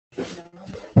Hello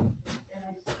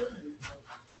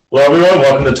everyone,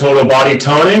 welcome to Total Body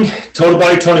Toning. Total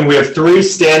Body Toning, we have 3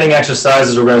 standing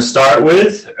exercises we're going to start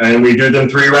with, and we do them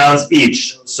 3 rounds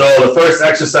each. So the first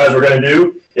exercise we're going to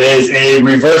do is a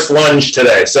reverse lunge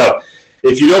today. So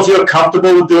if you don't feel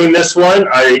comfortable with doing this one,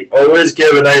 I always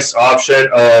give a nice option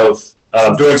of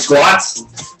doing squats.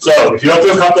 So if you don't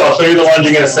feel comfortable, I'll show you the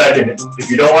lunging in a second.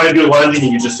 If you don't want to do lunging, you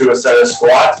can just do a set of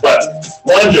squats. But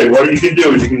lunging, what you can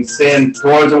do is you can stand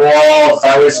towards the wall,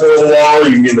 sideways to the wall,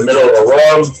 you can be in the middle of a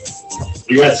room.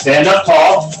 You're going to stand up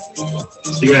tall.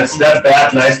 You're going to step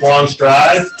back, nice long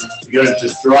stride. You're going to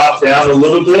just drop down a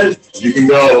little bit. You can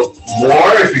go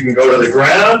more if you can go to the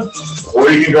ground, or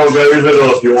you can go very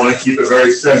little if you want to keep it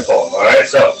very simple. All right,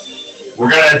 so we're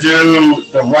going to do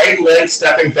the right leg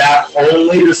stepping back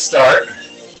only to start.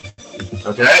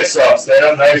 Okay, so stand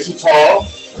up nice and tall.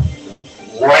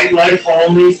 Right leg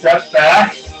only, steps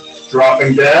back,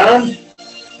 dropping down.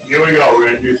 Here we go. We're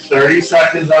going to do 30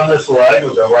 seconds on this leg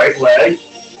with the right leg.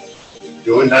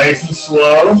 Do it nice and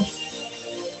slow.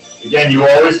 Again, you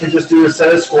always can just do a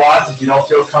set of squats if you don't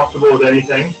feel comfortable with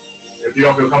anything. If you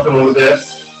don't feel comfortable with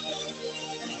this.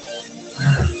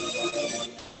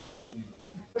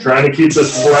 Trying to keep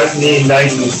this front knee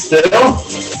nice and still.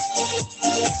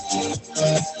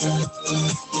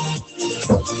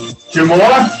 2 more.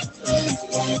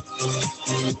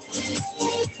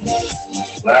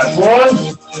 Last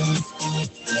one.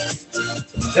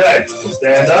 Okay, we'll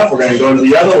stand up. We're going to go to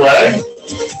the other leg.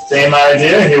 Same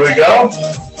idea. Here we go.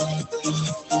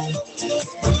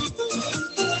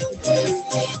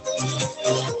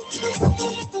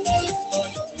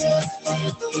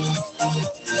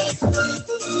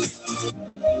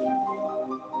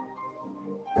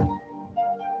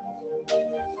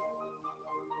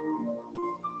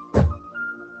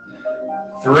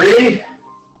 Three.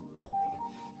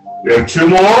 We have 2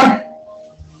 more.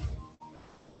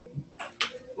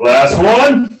 Last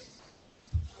one.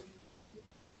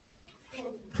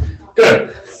 Good.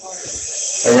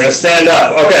 And we're going to stand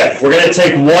up. Okay, we're going to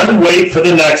take 1 weight for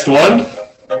the next one.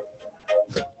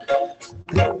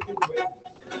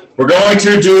 We're going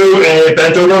to do a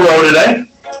bent over row today.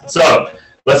 So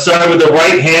let's start with the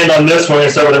right hand on this one. We're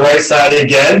going to start with the right side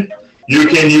again. You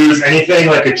can use anything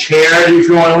like a chair if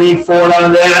you want to lean forward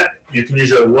on that. You can use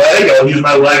your leg. I'll use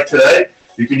my leg today.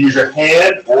 You can use your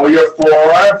hand or your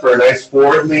forearm for a nice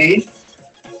forward lean.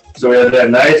 So we have that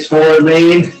nice forward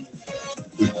lean.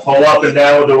 We pull up and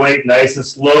down with the weight nice and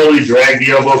slowly. Drag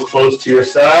the elbow close to your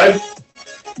side.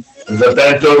 This is a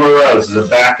bent over row. This is a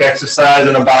back exercise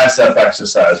and a bicep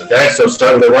exercise. Okay, so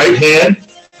start with the right hand.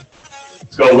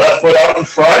 Let's go left foot out in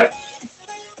front.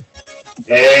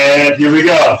 And here we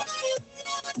go.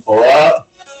 Pull up.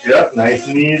 Yep, nice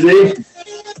and easy.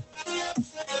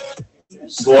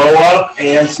 Slow up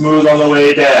and smooth on the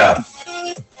way down.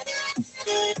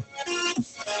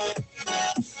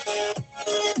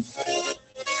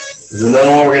 This is another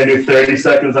one. We're going to do 30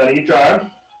 seconds on each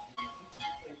arm.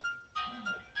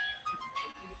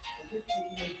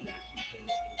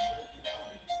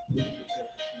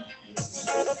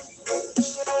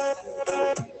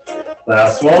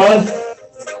 Last one.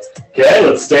 Okay,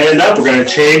 let's stand up. We're going to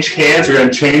change hands. We're going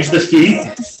to change the feet.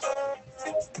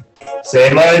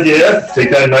 Same idea. Take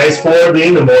that nice forward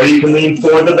lean. The more you can lean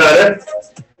forward, the better.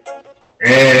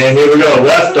 And here we go.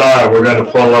 Left arm. We're going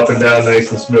to pull up and down nice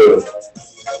and smooth.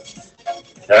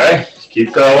 Okay,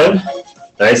 keep going.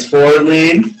 Nice forward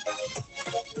lean.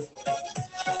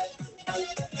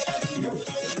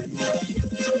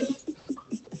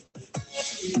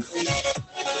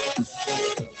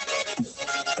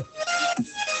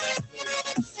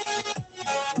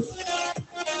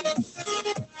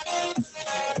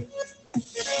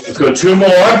 Let's go 2 more.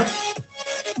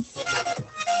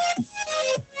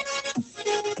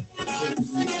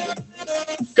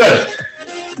 Good.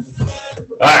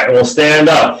 All right, we'll stand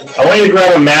up. I want you to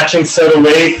grab a matching set of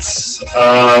weights.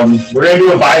 We're going to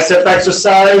do a bicep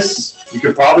exercise. You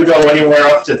could probably go anywhere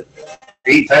up to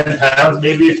 8-10 pounds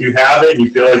maybe if you have it and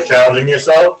you feel like challenging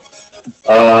yourself.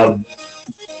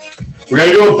 We're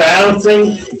going to do a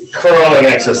balancing curling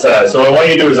exercise. So what I want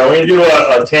you to do is I want you to do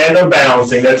a tandem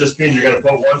balancing. That just means you're going to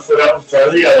put 1 foot out in front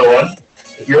of the other one.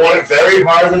 If you want it very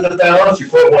hard with the balance, you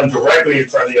put one directly in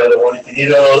front of the other one. If you need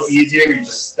it a little easier, you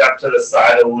just step to the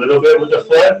side a little bit with the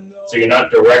foot. So you're not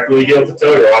directly heel to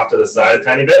toe, you're off to the side a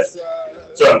tiny bit.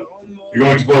 So you're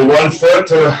going to put 1 foot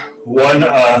to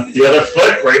the other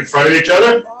foot right in front of each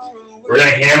other. We're going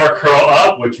to hammer curl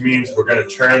up, which means we're going to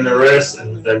turn the wrist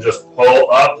and then just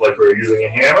pull up like we're using a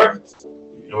hammer.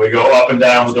 And we go up and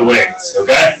down with the wings,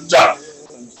 okay? So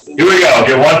here we go.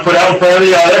 Get 1 foot out in front of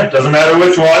the other. Doesn't matter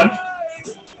which one.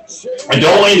 I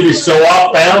don't want you to be so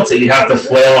off balance that you have to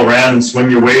flail around and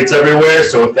swing your weights everywhere.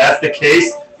 So if that's the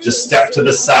case, just step to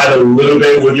the side a little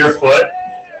bit with your foot.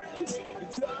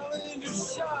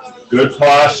 Good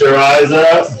posture, eyes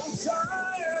up.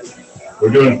 We're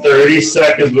doing 30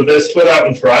 seconds with this foot out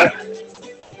in front.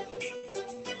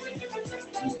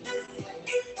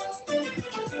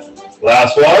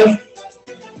 Last one.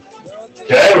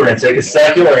 Okay, we're going to take a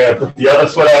second. We're going to put the other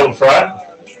foot out in front.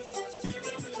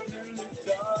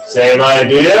 Same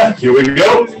idea. Here we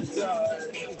go.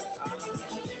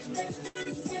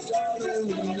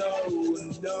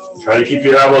 Try to keep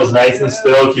your elbows nice and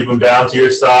still. Keep them down to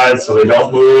your sides so they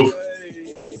don't move.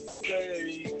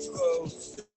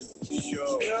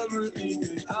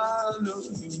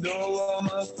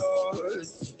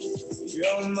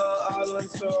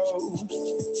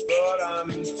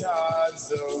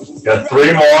 Got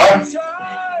 3 more.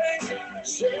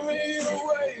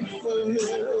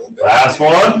 Last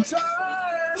one.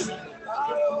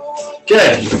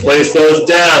 Okay, place those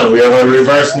down. We have our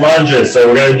reverse lunges. So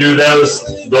we're going to do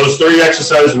those 3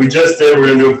 exercises we just did. We're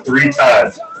going to do them 3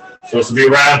 times. So this will be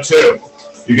round 2.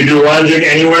 You can do lunging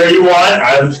anywhere you want.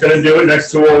 I'm just going to do it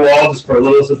next to a wall just for a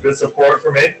little bit of support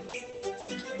for me.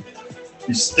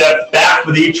 You step back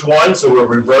with each one, so we're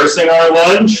reversing our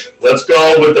lunge. Let's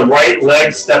go with the right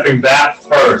leg stepping back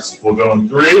first. We'll go in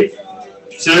 3,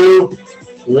 2,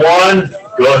 1.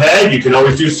 Go ahead. You can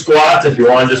always do squats if you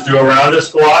want to just do a round of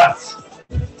squats.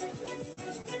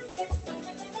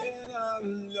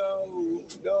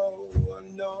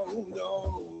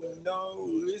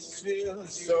 This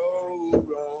feels so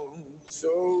wrong,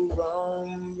 so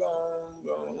wrong, wrong,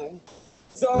 wrong.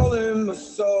 It's all in my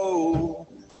soul.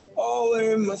 All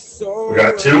in my soul. We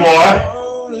got 2 more. I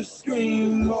wanna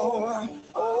scream more.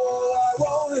 Oh, I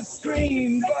wanna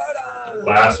scream, but I'm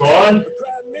last one.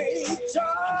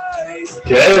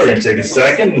 Okay, we're gonna take a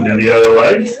second and do the other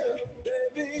leg.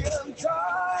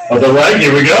 Other leg,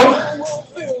 here we go.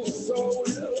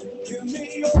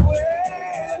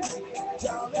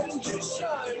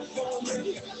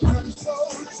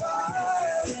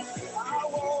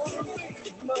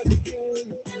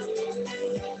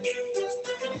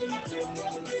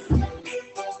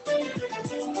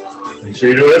 Make sure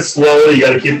you do it slowly. You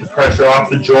got to keep the pressure off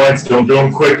the joints. Don't do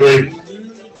them quickly.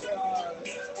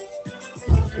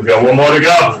 We got 1 more to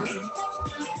go.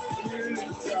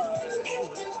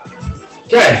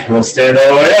 Okay, we'll stand all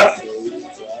the way up.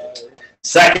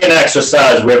 Second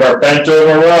exercise, we have our bent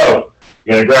over row.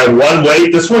 You're going to grab one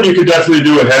weight. This one you could definitely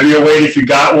do a heavier weight if you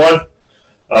got one.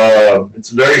 It's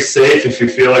very safe if you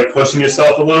feel like pushing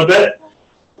yourself a little bit.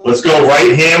 Let's go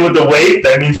right hand with the weight.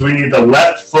 That means we need the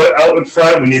left foot out in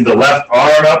front. We need the left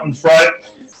arm up in front.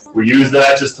 We use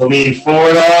that just to lean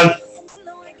forward on.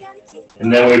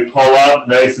 And then we pull up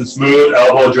nice and smooth.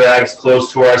 Elbow drags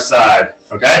close to our side.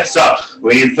 Okay, so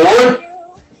lean forward.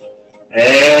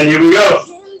 And here we go.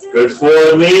 Good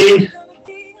forward lean.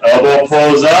 Elbow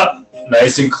pulls up.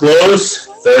 Nice and close.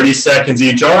 30 seconds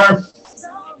each arm.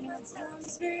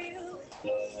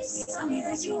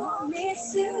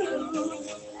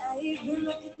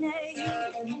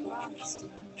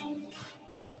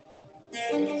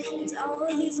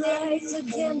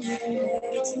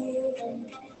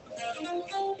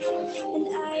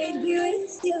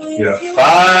 Yeah,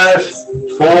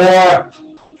 5, 4,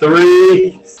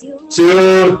 3,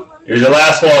 2. Here's your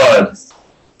last one.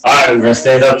 All right, we're going to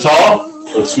stand up tall.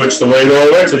 Let's switch the weight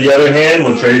over to the other hand.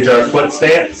 We'll change our foot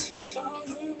stance.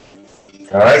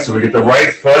 All right, so we get the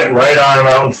right foot, right arm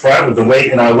out in front with the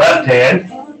weight in our left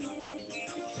hand.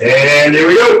 And here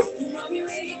we go.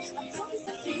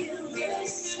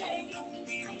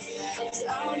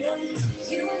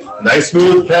 Nice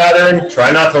smooth pattern.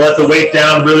 Try not to let the weight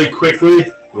down really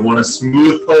quickly. We want a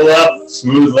smooth pull up,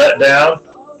 smooth let down.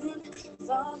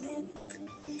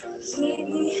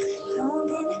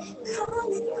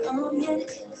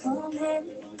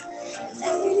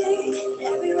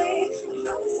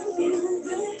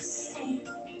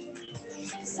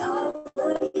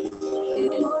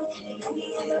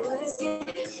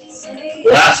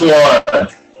 Last one.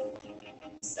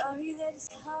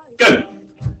 Good.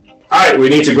 All right, we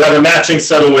need to grab a matching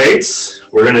set of weights.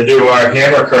 We're going to do our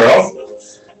hammer curl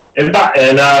and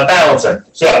balancing.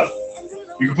 So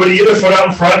you can put either foot out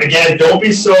in front. Again, don't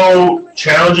be so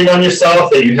challenging on yourself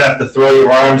that you have to throw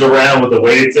your arms around with the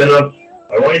weights in them.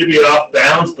 I want you to be off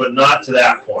balance, but not to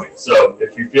that point. So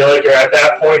if you feel like you're at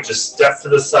that point, just step to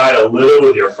the side a little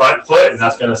with your front foot, and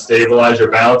that's going to stabilize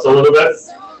your balance a little bit.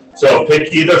 So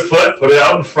pick either foot, put it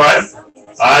out in front,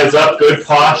 eyes up, good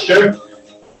posture.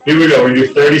 Here we go. We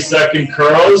do 30-second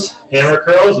curls, hammer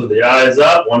curls with the eyes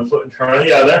up, one foot in front of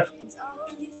the other.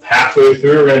 Halfway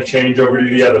through, we're going to change over to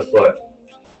the other foot.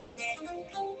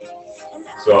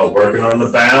 So working on the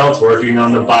balance, working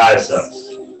on the biceps.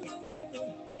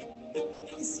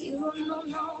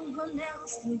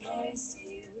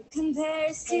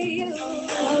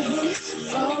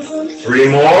 Three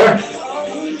more.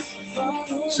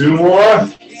 Two more.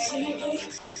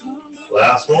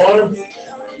 Last one.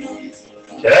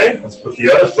 Okay, let's put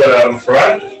the other foot out in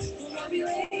front.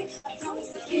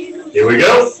 Here we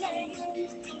go.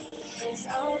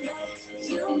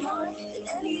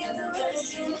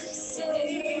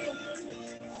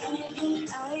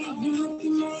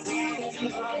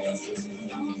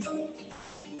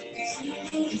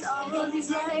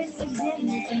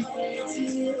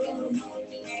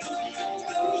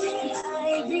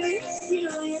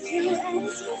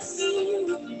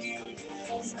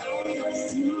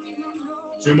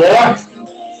 Two more.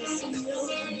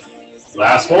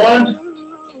 Last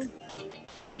one.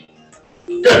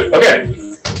 Good. Okay.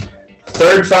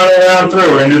 Third final round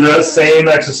through. We're going to do the same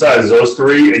exercises, those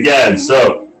three again.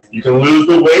 So you can lose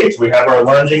the weights. We have our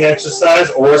lunging exercise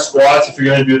or squats if you're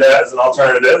going to do that as an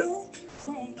alternative.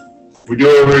 We do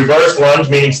a reverse lunge,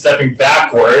 meaning stepping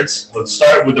backwards. Let's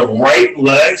start with the right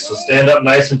leg. So stand up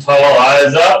nice and tall,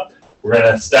 eyes up. We're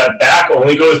going to step back,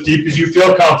 only go as deep as you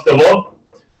feel comfortable.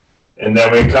 And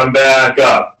then we come back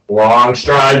up. Long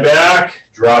stride back,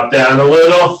 drop down a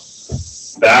little,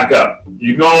 back up.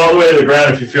 You can go all the way to the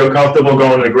ground if you feel comfortable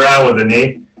going to the ground with the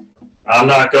knee. I'm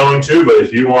not going to, but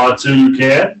if you want to, you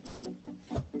can.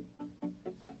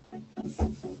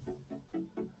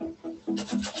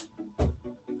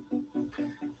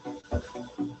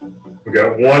 We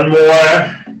got one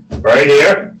more right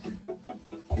here.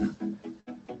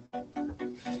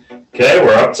 Okay,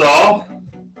 we're up tall.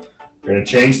 We're going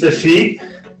to change the feet.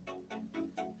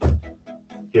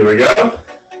 Here we go.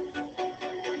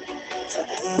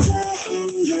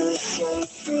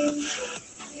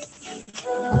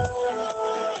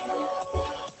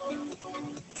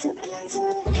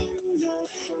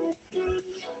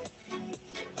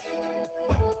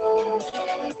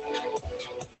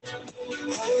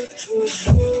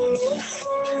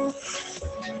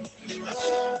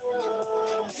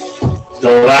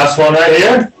 The last one right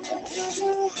here.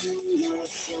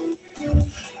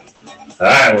 All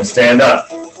right, we'll stand up.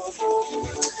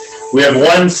 We have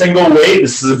one single weight.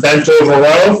 This is a bent over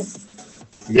row.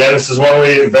 Again, this is one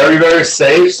way very, very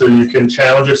safe, so you can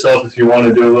challenge yourself if you want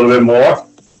to do a little bit more.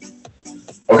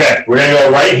 Okay, we're going to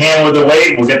go right hand with the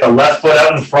weight. We'll get the left foot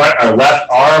out in front, our left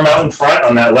arm out in front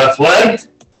on that left leg.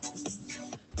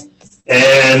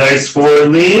 And nice forward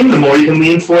lean. The more you can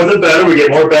lean forward, the better. We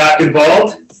get more back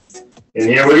involved. And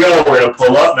here we go. We're going to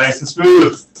pull up nice and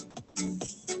smooth.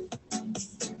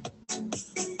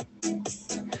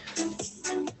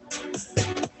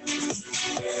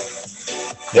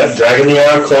 Yep, dragging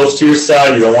the arm close to your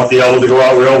side. You don't want the elbow to go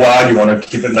out real wide. You want to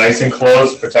keep it nice and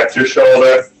close. Protect your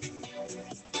shoulder.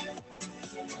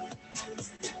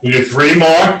 You do three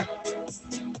more.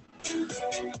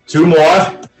 Two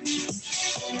more.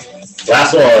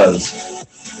 Last ones.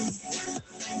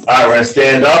 All right, we're going to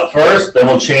stand up first. Then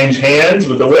we'll change hands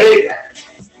with the weight.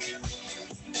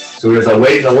 So we have the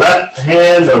weight in the left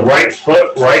hand, the right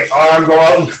foot, right arm go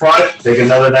out in front. Take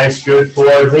another nice good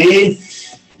forward lean.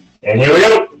 And here we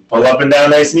go. Pull up and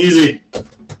down nice and easy.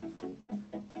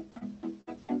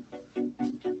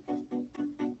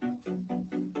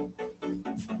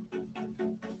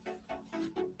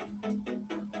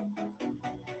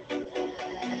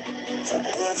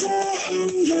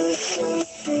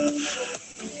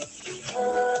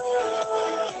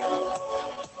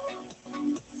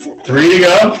 Three to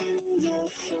go.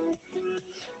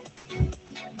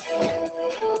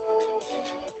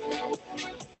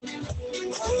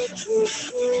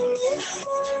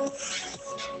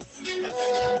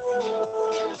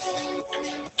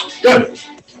 Good.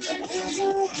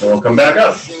 Then we'll come back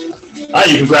up.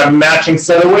 You can grab a matching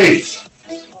set of weights.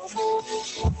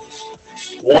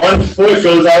 One foot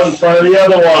goes out in front of the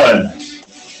other one.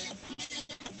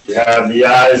 You have the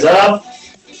eyes up.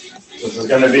 This is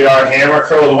going to be our hammer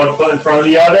curl with one foot in front of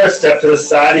the other. Step to the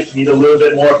side if you need a little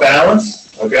bit more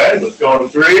balance. Okay, let's go in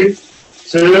 3,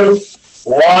 2,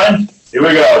 1. Here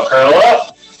we go. Curl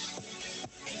up.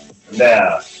 And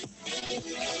down.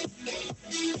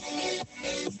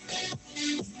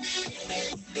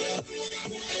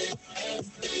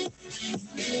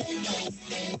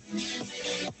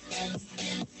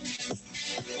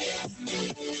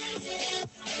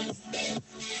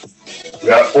 We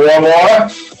got 4 more.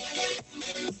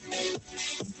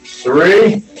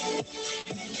 3,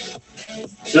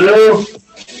 2,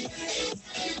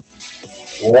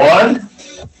 1.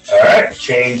 All right,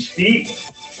 change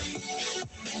feet.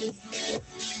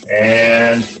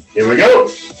 And here we go.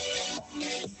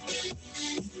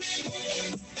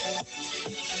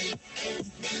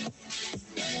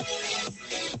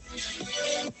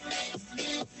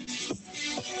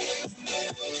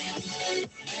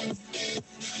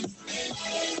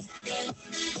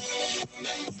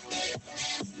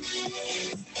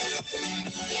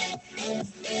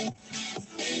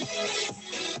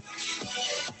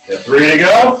 Got 3 to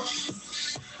go.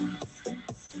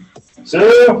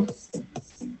 2.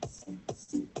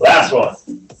 Last one.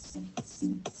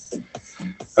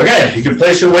 Okay, you can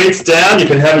place your weights down. You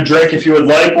can have a drink if you would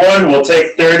like one. We'll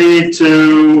take 30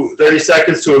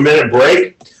 seconds to a minute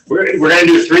break. We're going to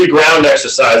do 3 ground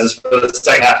exercises for the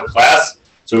second half of class.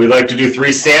 So we like to do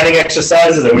 3 standing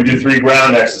exercises, and we do 3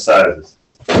 ground exercises.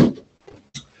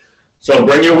 So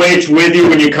bring your weights with you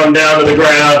when you come down to the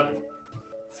ground.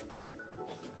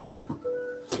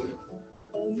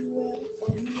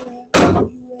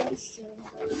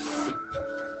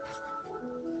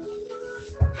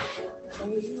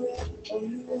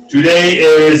 Today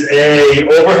is a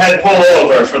overhead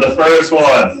pullover for the first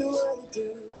one.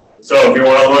 So if you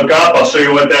want to look up, I'll show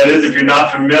you what that is. If you're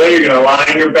not familiar, you're going to lie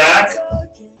on your back.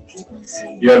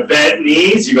 You have bent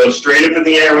knees. You go straight up in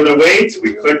the air with the weights.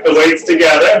 We click the weights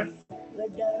together.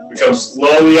 We come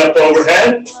slowly up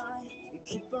overhead.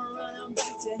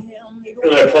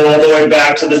 And I pull all the way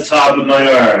back to the top of my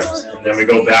arms. And then we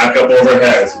go back up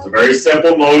overhead. So it's a very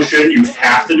simple motion. You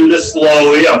have to do this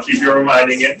slowly. I'll keep you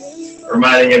reminding it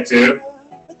too.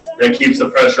 That keeps the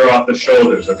pressure off the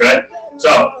shoulders, okay?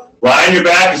 So, lie on your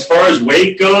back. As far as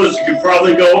weight goes, you can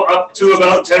probably go up to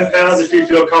about 10 pounds if you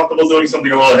feel comfortable doing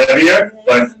something a little heavier.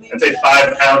 But I'd say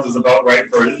 5 pounds is about right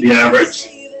for the average.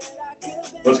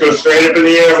 Let's go straight up in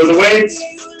the air with the weights.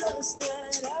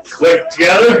 Click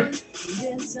together.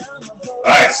 All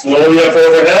right, slowly up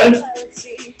overhead.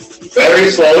 Very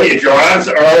slowly. If your arms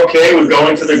are okay with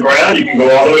going to the ground, you can go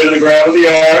all the way to the ground with the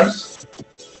arms.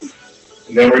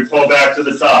 And then we pull back to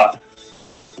the top.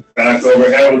 Back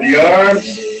overhead with the arms.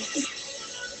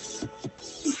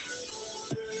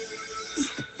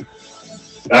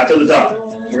 Back to the top.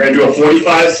 We're going to do a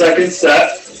 45-second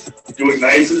set. Do it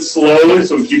nice and slowly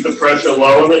so we keep the pressure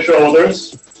low on the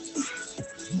shoulders.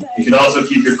 You can also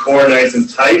keep your core nice and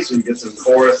tight so you get some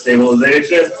core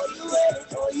stabilization.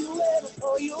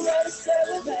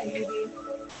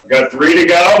 We've got 3 to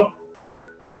go.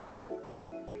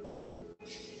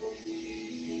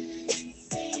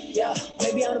 Yeah,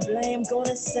 maybe I'm to blame, going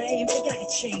insane, think I can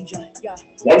change her. Yeah.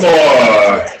 One more.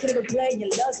 I could ever play your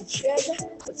love's a treasure,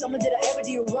 but someone did I ever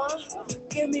do you wrong?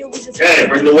 Give me a reason. Okay,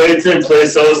 bring the weights in,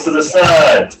 place those to the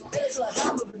side.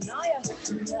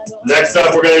 Next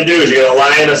up we're going to do is you're going to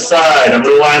lie on a side. I'm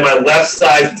going to lie on my left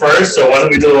side first, so why don't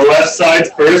we do the left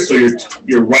side first so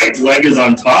your right leg is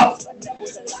on top.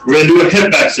 We're going to do a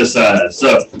hip exercise.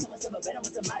 So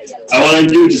I want to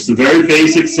do just a very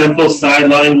basic, simple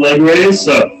side-lying leg raise.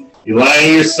 So you lie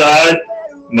on your side.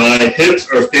 My hips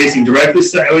are facing directly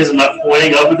sideways. I'm not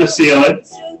pointing up at the ceiling.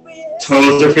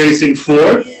 Toes are facing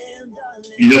forward.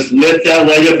 You just lift that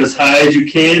leg up as high as you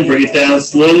can. Bring it down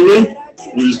slowly.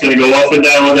 We're just going to go up and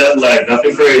down with that leg.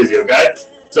 Nothing crazy, okay?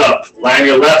 So lie on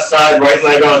your left side, right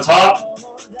leg on top.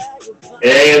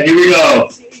 And here we go.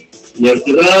 Lift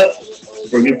it up.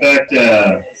 Bring it back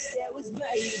down.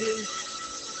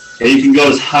 Okay, you can go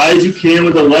as high as you can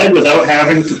with the leg without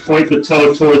having to point the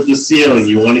toe towards the ceiling.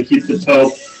 You want to keep the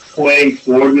toe pointing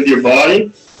forward with your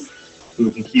body so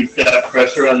we can keep that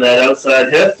pressure on that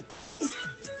outside hip.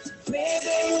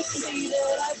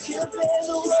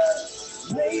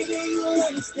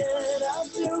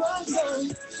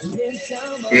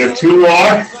 We have 2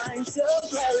 more.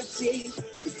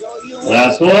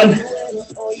 Last one.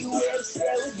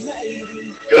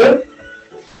 Good.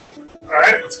 All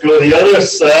right, let's go to the other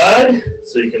side.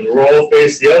 So you can roll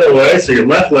face the other way. So your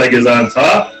left leg is on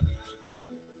top.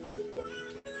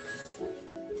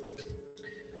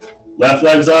 Left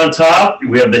leg's on top.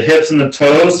 We have the hips and the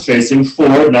toes facing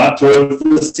forward, not towards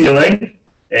the ceiling.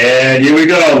 And here we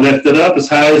go. Lift it up as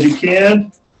high as you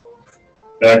can.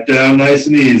 Back down nice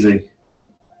and easy.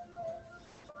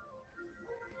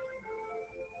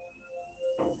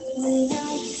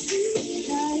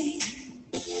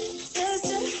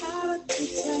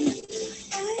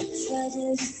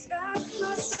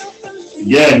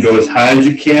 Again, go as high as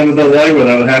you can with the leg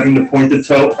without having to point the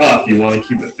toe up. You want to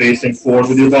keep it facing forward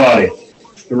with your body.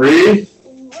 3,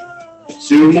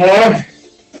 2 more.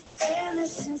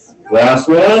 Last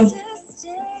one.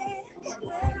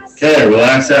 Okay,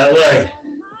 relax that leg.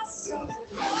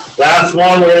 Last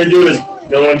one we're going to do is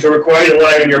go into reclining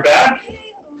leg on your back.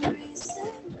 This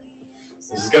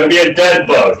is going to be a dead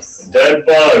bug. Dead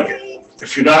bug.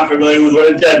 If you're not familiar with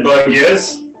what a dead bug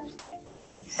is,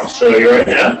 I'll show you right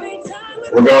now.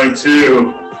 We're going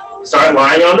to start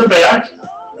lying on the back.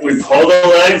 We pull the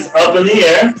legs up in the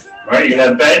air. Right, you're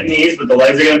going to have bent knees, but the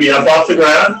legs are going to be up off the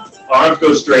ground. Arms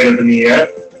go straight up in the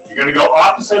air. You're going to go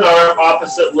opposite arm,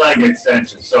 opposite leg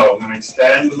extension. So I'm going to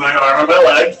extend my arm and my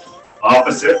leg,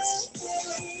 opposites.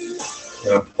 I'm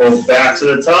going to pull back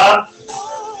to the top,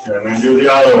 and I'm going to do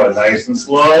the other one, nice and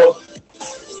slow.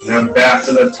 And then back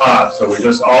to the top. So we're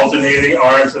just alternating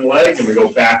arms and legs, and we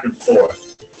go back and forth.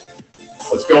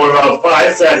 Let's go in about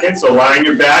 5 seconds. So lying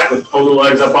your back, let's pull the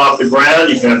legs up off the ground.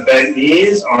 You can have bent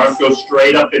knees, arms go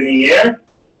straight up in the air.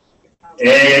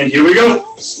 And here we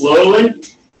go, slowly.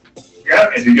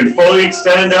 Yep, if you can fully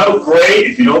extend out,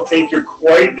 great. If you don't think you're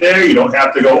quite there, you don't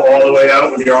have to go all the way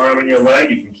out with your arm and your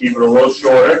leg. You can keep it a little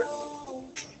shorter.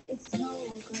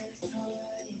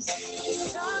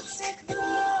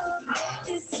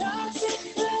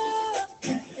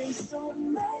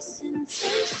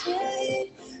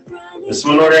 This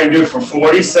one we're going to do for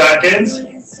 40 seconds.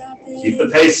 Keep the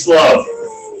pace slow.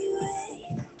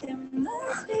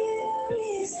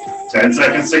 10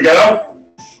 seconds to go.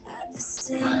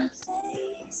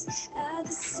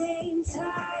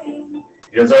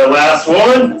 Here's our last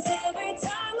one.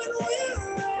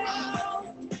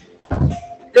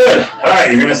 Good. All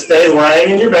right, you're going to stay lying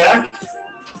in your back.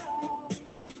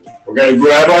 We're going to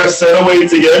grab our set of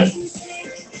weights again.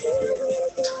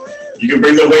 You can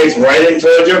bring the weights right in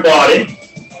towards your body.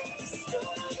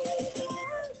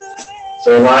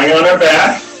 So we're lying on our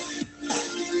back.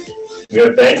 We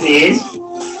have bent knees.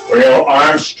 We're going to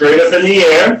arms straight up in the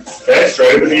air. Okay,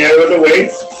 straight up in the air with the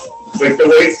weights. Click the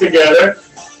weights together.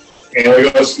 And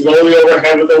we go slowly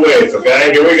overhead with the weights.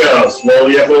 Okay, here we go.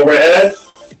 Slowly up overhead.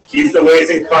 Keep the weights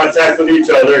in contact with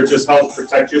each other. It just helps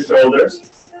protect your shoulders.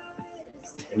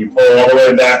 And you pull all the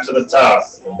way back to the top.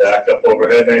 And back up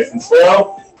overhead nice and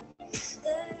slow.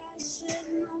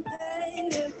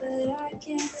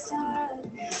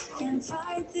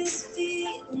 Fight this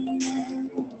feeling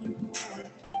anymore.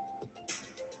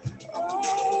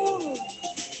 Oh,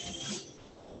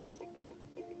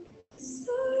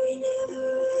 sorry never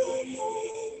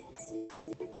ends.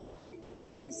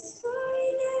 Sorry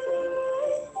never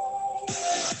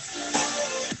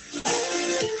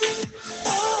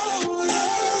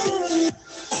ends.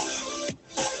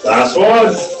 Last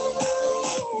one.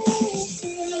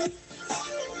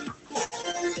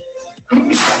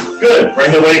 Good.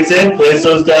 Bring the weights in. Place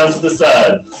those down to the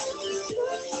side.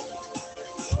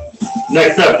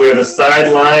 Next up, we have a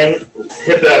sideline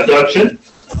hip abduction.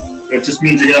 It just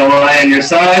means you're going to lie on your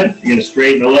side. You're going to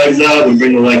straighten the legs out and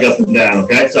bring the leg up and down.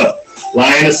 Okay. So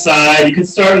lie on the side. You can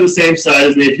start on the same side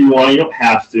as me if you want. You don't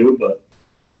have to, but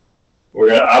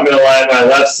I'm going to lie on my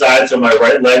left side so my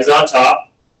right leg's on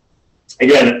top.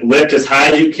 Again, lift as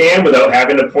high as you can without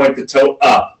having to point the toe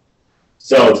up.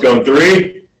 So it's going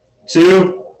 3,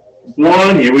 2,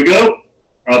 1, here we go.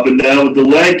 Up and down with the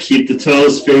leg. Keep the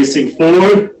toes facing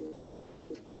forward.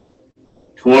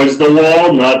 Towards the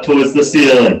wall, not towards the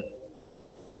ceiling.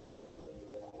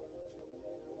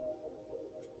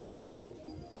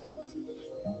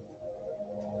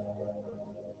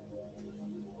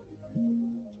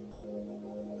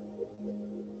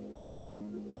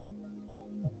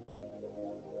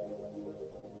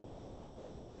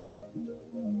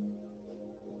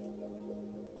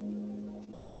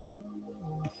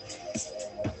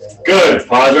 Good.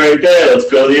 Pause right there. Let's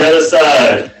go to the other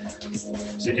side.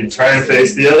 So you can turn and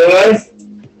face the other way.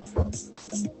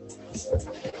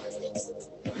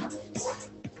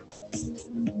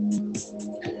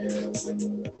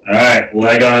 All right.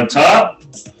 Leg on top.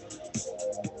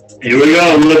 Here we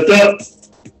go. Lift up.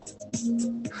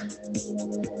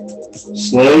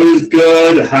 Slow is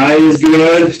good. High is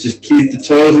good. Just keep the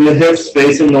toes and the hips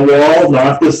facing the wall,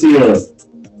 not the ceiling.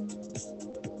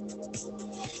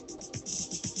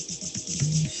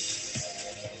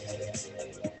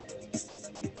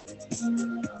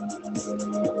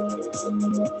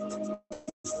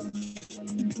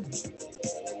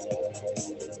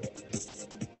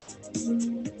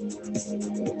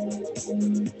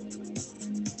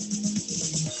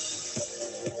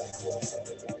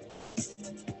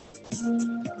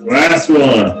 Last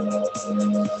one.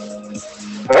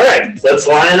 All right, let's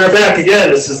lie on our back again.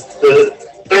 This is the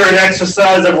third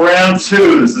exercise of round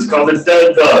 2. This is called the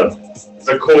dead bug. It's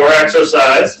a core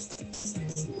exercise.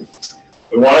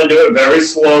 We want to do it very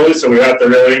slowly, so we have to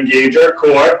really engage our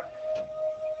core.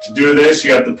 To do this,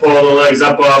 you have to pull the legs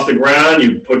up off the ground.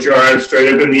 You put your arms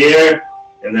straight up in the air,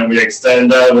 and then we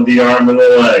extend out with the arm and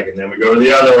the leg. And then we go to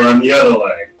the other arm, the other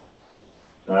leg.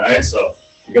 All right, so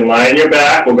you can lie on your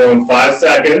back. We'll go in 5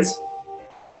 seconds.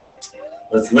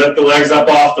 Let's lift the legs up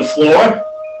off the floor.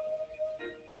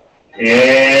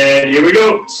 And here we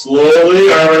go.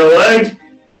 Slowly, arm and a leg.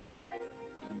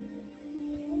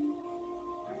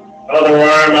 Other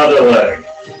arm, other leg.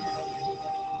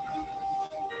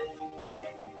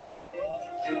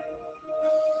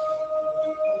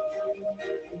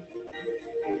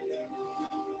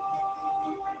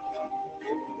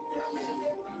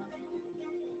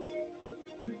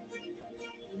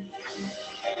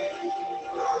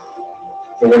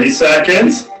 "40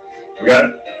 seconds. We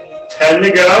got 10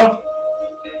 to go.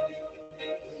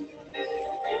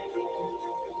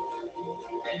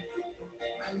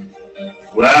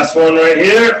 Last one right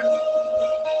here.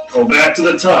 Go back to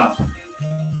the top.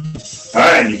 All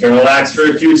right, you can relax for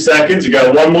a few seconds. You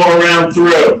got one more round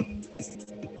through.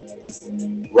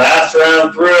 Last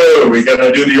round through. We're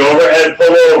gonna do the overhead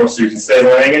pullover, so you can stay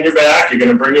laying on your back. You're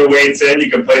gonna bring your weights in.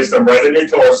 You can place them right in your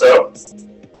torso.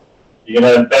 You're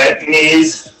gonna bend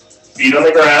knees, feet on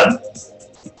the ground.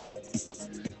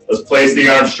 Let's place the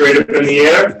arms straight up in the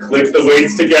air. Click the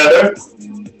weights together.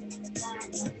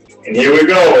 And here we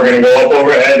go. We're going to go up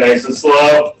overhead, nice and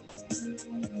slow.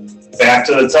 Back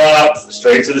to the top,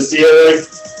 straight to the ceiling.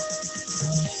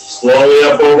 Slowly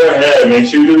up overhead. Make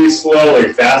sure you do these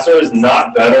slowly. Faster is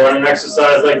not better on an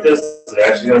exercise like this. It's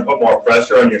actually going to put more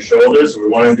pressure on your shoulders. So we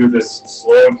want to do this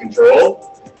slow and controlled.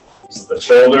 So the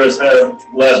shoulders have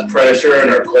less pressure and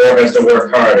our core has to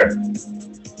work harder.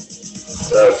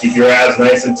 So keep your abs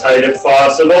nice and tight if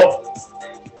possible.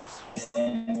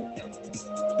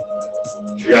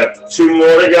 We got 2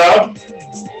 more to go.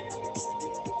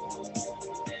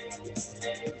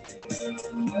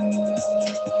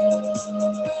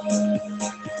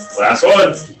 Last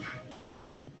one.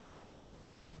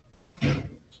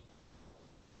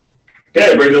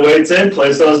 Okay, bring the weights in,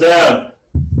 place those down.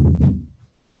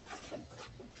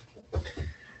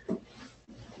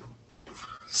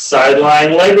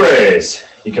 Sideline leg raise.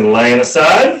 You can lay on the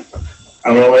side.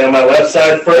 I'm going to lay on my left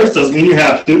side first, doesn't mean you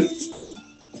have to.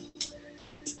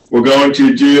 We're going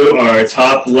to do our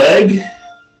top leg.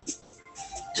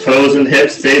 Toes and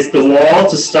hips face the wall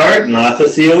to start, not the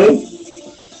ceiling.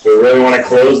 We really want to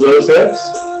close those hips.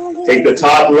 Take the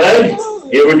top leg.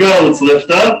 Here we go. Let's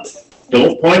lift up.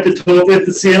 Don't point the toe at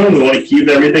the ceiling. We want to keep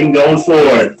everything going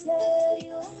forward.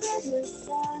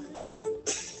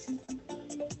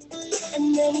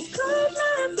 And then he called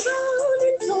my phone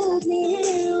and told me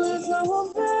it was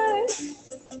over.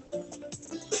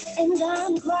 And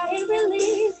I'm quite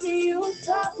relieved that you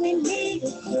thought we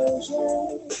needed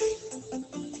closure.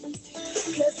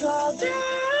 'Cause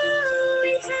although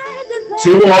we had the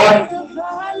 2 more. best of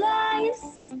our lives,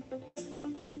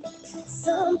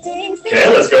 some things Okay,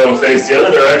 let's go and face the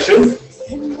other direction.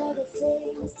 and other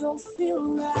things don't feel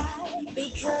right.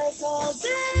 Because although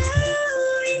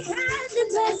we had the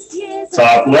best years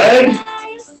Top of leg. our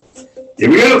lives, Here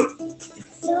we go.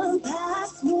 some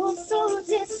paths move so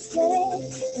distant,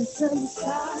 and some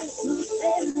stars lose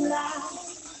their light.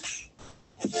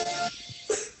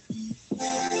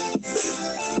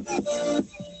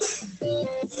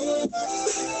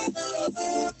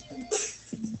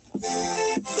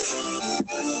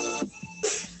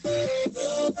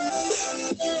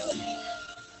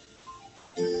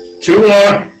 Two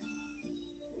more.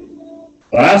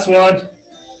 Last one.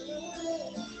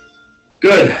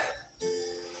 Good.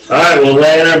 All right, we'll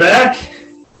lay on our back.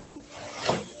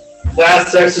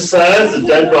 Last exercise, the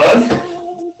dead bug.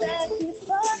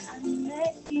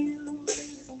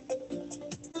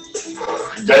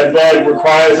 Dead bug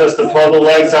requires us to pull the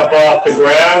legs up off the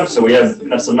ground, so we have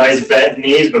some nice bent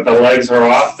knees, but the legs are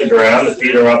off the ground, the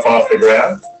feet are up off the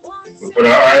ground. We put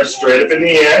our arms straight up in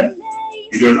the air.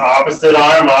 You do an opposite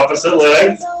arm, opposite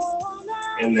leg,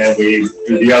 and then we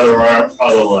do the other arm,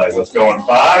 other leg. Let's go in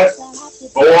 5,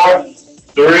 4,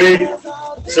 3,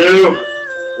 2,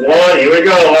 1. Here we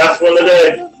go, last one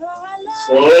today.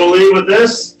 Slowly with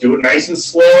this, do it nice and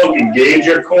slow. Engage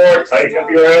your core, tighten up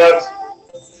your abs.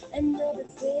 And other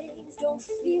things don't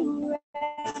feel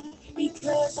right.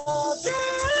 Because although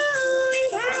we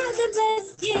had the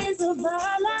best years of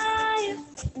our life,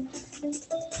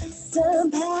 some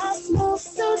paths move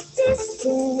so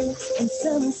distant, and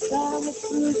some stars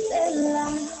lose their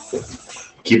light.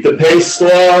 Keep the pace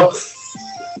slow.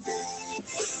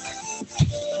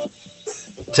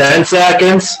 10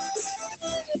 seconds.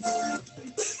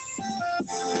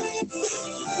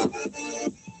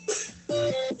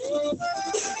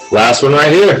 Last one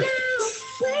right here.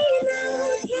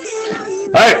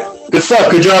 All right, good stuff.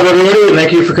 Good job, everybody, and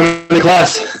thank you for coming to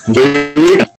class. Enjoy your week.